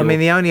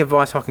 The only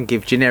advice I can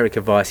give, generic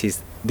advice,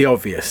 is the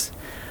obvious.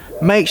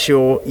 Make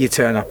sure you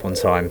turn up on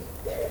time.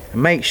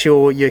 Make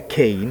sure you're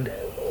keen.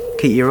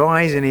 Keep your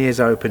eyes and ears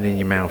open and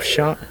your mouth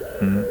shut.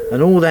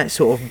 And all that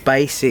sort of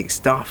basic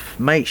stuff.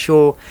 Make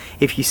sure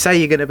if you say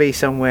you're going to be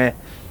somewhere,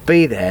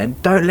 be there, and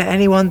don't let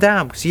anyone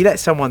down. Because you let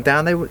someone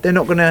down, they're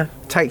not going to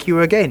take you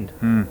again.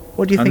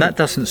 What do you think? And that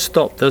doesn't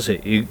stop, does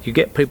it? You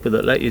get people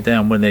that let you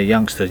down when they're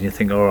youngsters, and you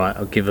think, all right,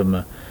 I'll give them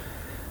a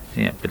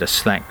bit of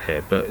slack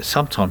there. But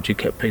sometimes you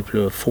get people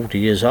who are 40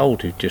 years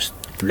old who just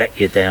let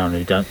you down,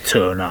 who don't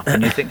turn up,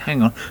 and you think,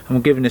 hang on,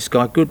 I'm giving this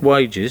guy good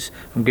wages,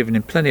 I'm giving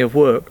him plenty of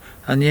work,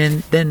 and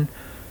then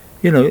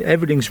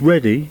everything's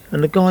ready,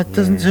 and the guy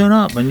doesn't turn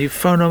up, and you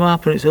phone him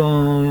up, and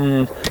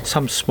it's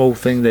some small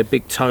thing, their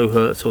big toe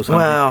hurts or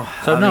something.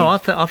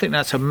 I think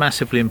that's a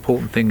massively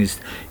important thing, is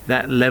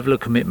that level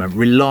of commitment,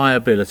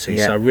 reliability.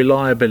 So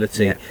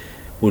reliability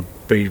would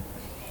be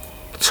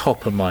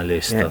top of my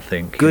list. I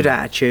think good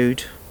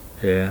attitude,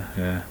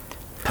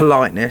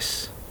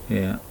 politeness,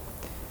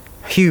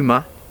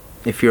 humour,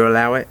 if you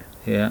allow it,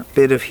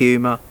 bit of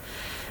humour,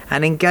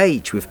 and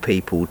engage with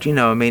people. Do you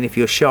know what I mean? If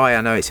you're shy,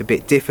 I know it's a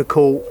bit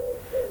difficult,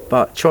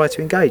 but try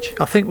to engage.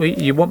 I think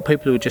you want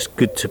people who are just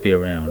good to be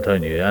around,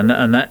 don't you? And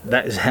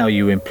that is how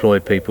you employ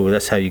people.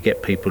 That's how you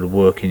get people to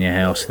work in your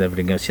house and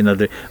everything else.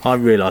 I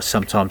realise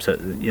sometimes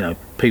that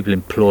people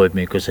employed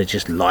me because they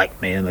just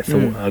liked me, and they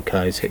thought,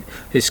 okay,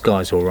 this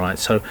guy's all right.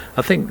 So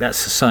I think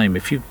that's the same.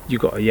 If you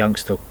got a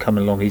youngster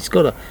coming along, he's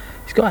got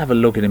to have a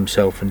look at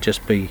himself and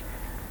just be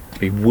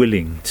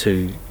willing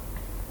to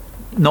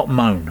not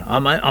moan.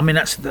 I mean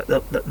that's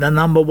the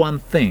number one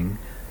thing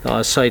that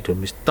I say to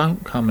him is,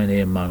 don't come in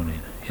here moaning.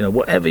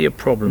 Whatever your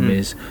problem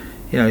is,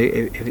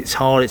 if it's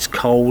hard, it's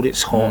cold,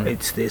 it's hot,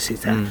 it's this,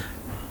 it's that.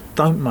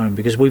 Don't moan,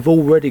 because we've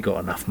already got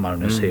enough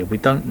moaners here. We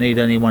don't need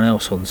anyone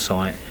else on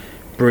site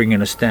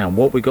bringing us down.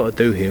 What we've got to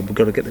do here, we've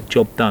got to get the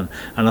job done.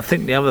 And I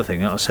think the other thing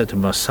that I said to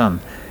my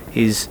son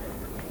is,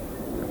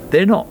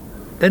 they're not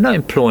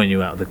employing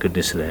you out of the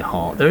goodness of their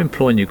heart. They're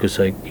employing you because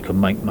you can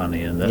make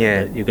money, and that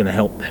you're going to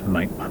help them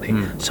make money.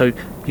 So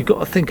you've got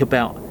to think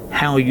about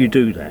how you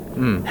do that,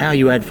 how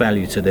you add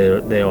value to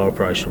their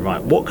operation.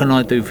 Right, what can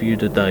I do for you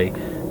today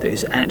that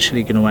is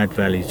actually going to add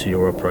value to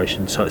your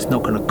operation, so it's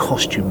not going to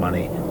cost you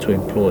money to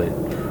employ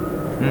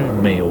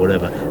me or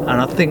whatever. And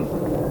I think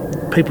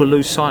people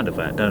lose sight of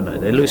that, don't they?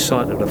 They lose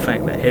sight of the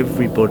fact that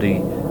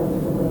everybody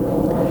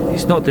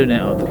is not doing it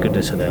out of the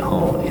goodness of their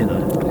heart,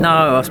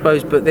 No, I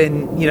suppose, but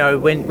then,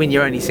 when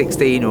you're only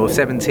 16 or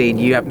 17,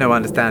 you have no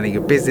understanding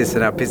of business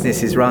and how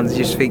business is run. You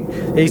just think,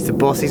 he's the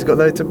boss, he's got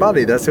loads of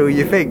money. That's all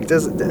you think,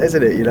 isn't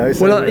it?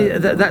 So,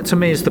 that to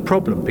me is the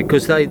problem,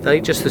 because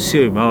they just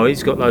assume,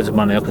 he's got loads of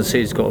money, I can see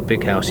he's got a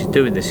big house, he's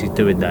doing this, he's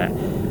doing that,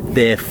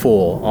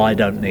 therefore I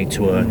don't need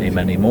to earn him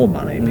any more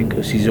money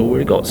because he's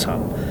already got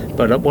some.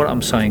 But what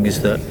I'm saying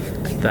is that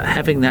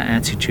having that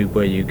attitude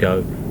where you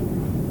go,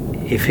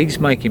 if he's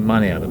making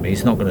money out of me,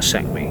 he's not going to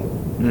sack me.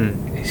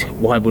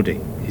 Why would he?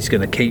 He's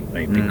going to keep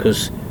me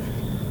because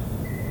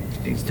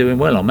he's doing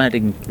well. I'm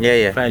adding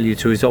value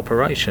to his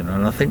operation,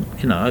 and I think,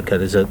 you know, okay,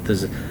 there's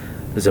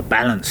a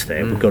balance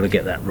there. We've got to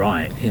get that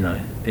right, you know.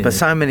 But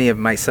so many have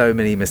made so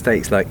many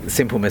mistakes, like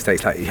simple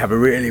mistakes, like you have a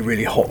really,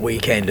 really hot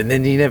weekend, and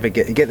then you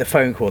get the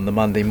phone call on the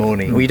Monday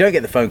morning, or you don't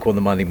get the phone call on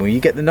the Monday morning,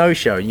 you get the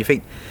no-show, and you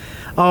think,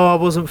 oh, I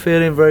wasn't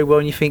feeling very well,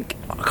 and you think,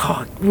 oh,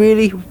 God,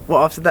 really?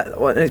 What, after that?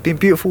 What, it's been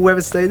beautiful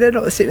weather today, they're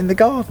not sitting in the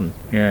garden.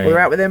 We're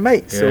out with their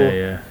mates.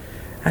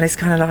 And it's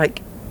kind of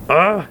like,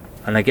 oh.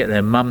 And they get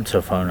their mum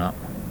to phone up.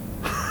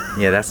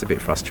 Yeah, that's a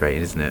bit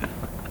frustrating, isn't it?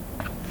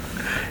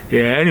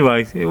 Yeah,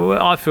 anyway,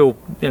 I feel,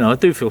 you know, I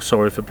do feel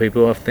sorry for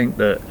people. I think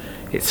that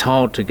it's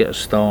hard to get a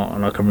start,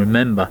 and I can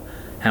remember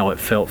how it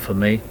felt for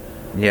me.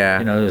 Yeah.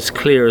 You know, as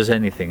clear as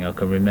anything, I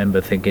can remember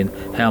thinking,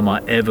 how am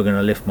I ever going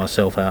to lift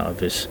myself out of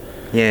this?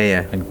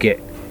 Yeah. And get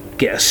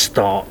a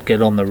start,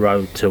 get on the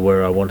road to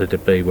where I wanted to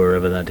be,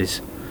 wherever that is.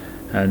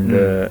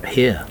 And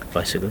here,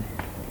 basically.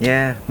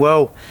 Yeah,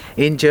 well,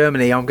 in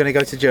Germany, I'm going to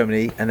go to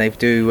Germany, and they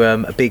do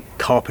a big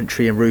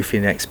carpentry and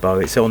roofing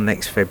expo. It's on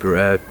next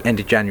February, end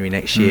of January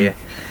next year.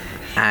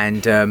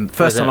 And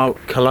first time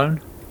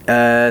Cologne?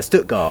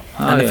 Stuttgart.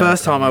 And the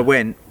first time I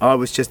went, I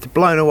was just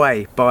blown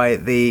away by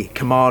the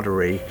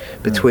camaraderie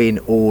between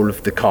all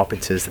of the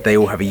carpenters. They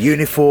all have a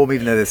uniform,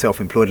 even though they're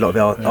self-employed, a lot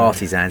of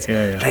artisans.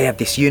 They have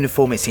this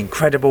uniform, it's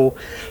incredible.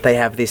 They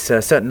have this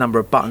certain number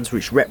of buttons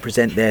which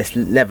represent their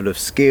level of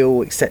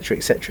skill, etc,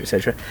 etc,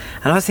 etc.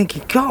 And I was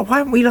thinking, God, why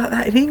aren't we like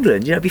that in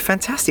England? You know, it'd be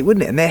fantastic,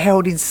 wouldn't it? And they're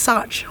held in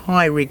such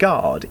high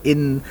regard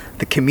in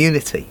the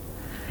community.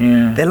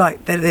 Yeah.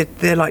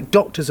 They're like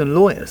doctors and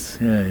lawyers.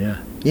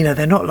 Yeah. You know,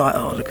 they're not like,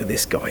 oh, look at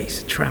this guy,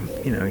 he's a tramp.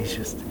 You know, he's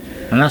just.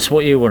 And that's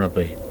what you want to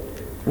be.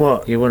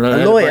 What? You want to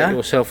elevate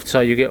yourself so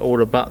you get all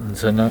the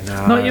buttons and.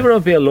 Not you want to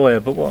be a lawyer,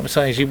 but what I'm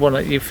saying is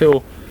you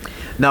feel.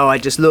 No, I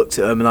just looked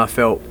at them and I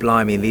felt,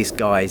 blimey, these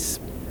guys,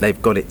 they've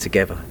got it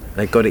together.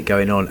 They've got it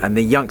going on, and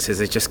the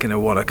youngsters are just going to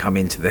want to come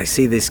into. They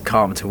see this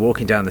carpenter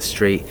walking down the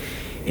street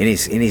in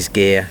his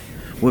gear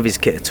with his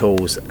kit of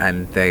tools,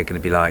 and they're going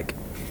to be like,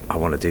 I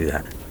want to do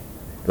that.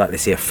 Like they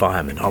see a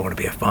fireman, I want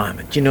to be a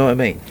fireman. Do you know what I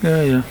mean?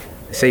 Yeah.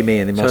 They see me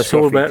and they must. So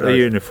it's all about the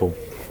uniform.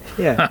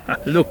 Yeah.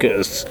 Look at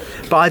us.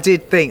 But I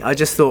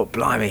just thought,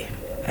 blimey,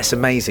 that's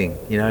amazing,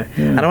 you know.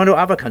 Yeah. And I wonder what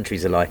other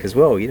countries are like as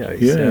well, you know.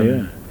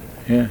 It's,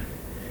 Yeah.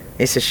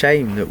 It's a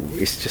shame that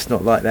it's just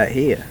not like that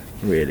here,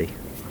 really.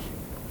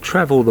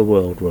 Travel the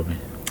world, Robbie.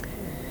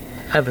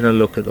 Having a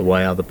look at the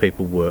way other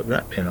people work,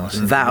 that'd be nice.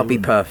 That'll be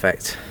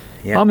perfect.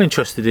 Yeah. I'm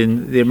interested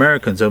in the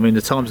Americans. I mean,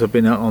 the times I've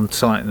been out on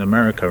site in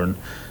America and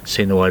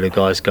seen the way the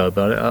guys go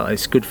about it,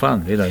 it's good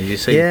fun, you know. You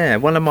see. Yeah,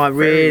 one of my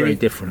really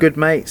different. good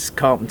mates,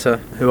 carpenter,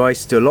 who I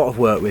used to do a lot of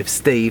work with,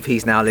 Steve.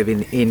 He's now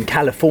living in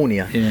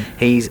California. Yeah.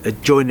 He's a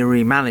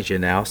joinery manager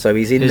now, so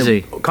he's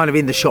kind of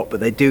in the shop,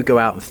 but they do go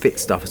out and fit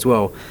stuff as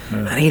well,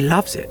 and he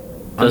loves it.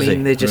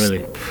 They're just.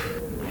 Really?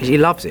 He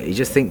loves it. He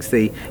just thinks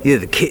the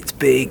kit's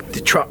big,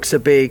 the trucks are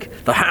big,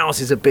 the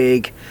houses are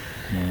big.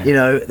 Yeah. You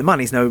know, the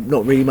money's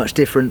not really much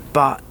different,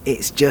 but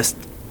it's just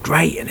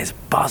great, and there's a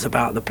buzz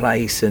about the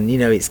place, and you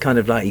know, it's kind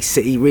of like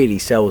he really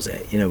sells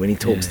it. You know, when he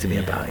talks to me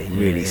about it, he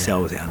really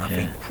sells it, and I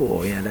think,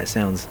 oh yeah, that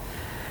sounds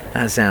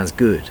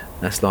good.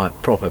 That's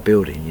like proper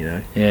building, you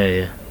know.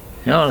 Yeah.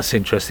 Oh, that's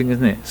interesting,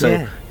 isn't it?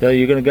 So, are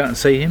you going to go out and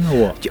see him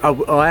or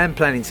what? I am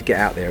planning to get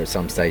out there at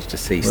some stage to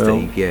see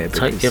Steve. Yeah,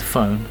 take your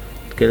phone,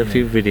 get a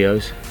few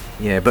videos.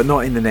 Yeah, but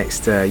not in the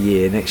next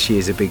year. Next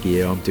year's a big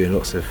year. I'm doing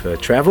lots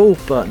of travel,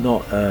 but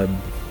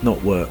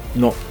not work,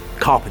 not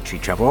carpentry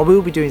travel. I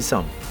will be doing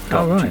some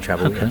carpentry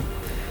travel. Okay.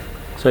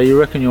 So you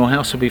reckon your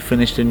house will be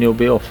finished and you'll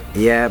be off?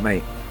 Yeah,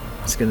 mate.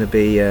 It's going to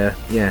be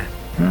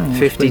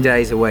 50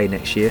 days away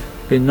next year.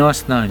 Been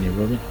nice knowing you,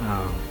 Robbie.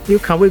 Oh, you'll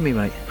come with me,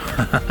 mate.